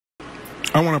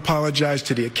I want to apologize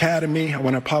to the Academy. I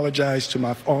want to apologize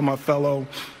to all my fellow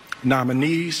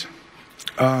nominees.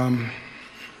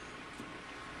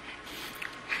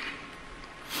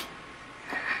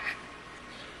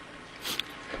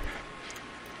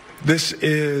 This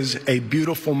is a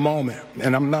beautiful moment,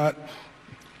 and I'm not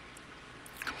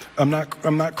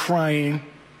crying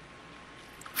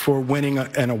for winning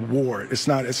an award. It's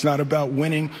not about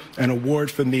winning an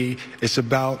award for me. It's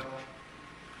about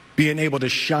being able to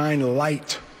shine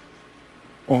light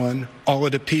on all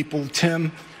of the people,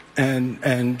 Tim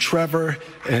and Trevor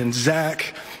and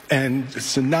Zach and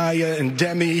Sanaya and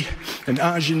Demi and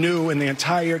Ingenue and the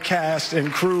entire cast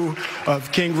and crew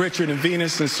of King Richard and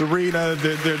Venus and Serena,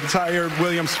 the entire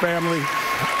Williams family.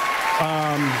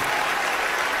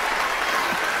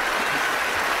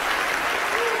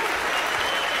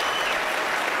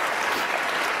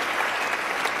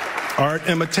 Art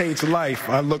imitates life.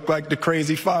 I look like the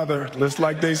crazy father, just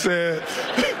like they said.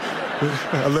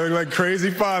 I look like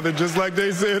crazy father, just like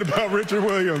they said about Richard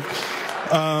Williams.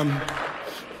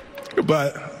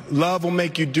 But love will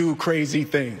make you do crazy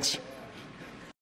things.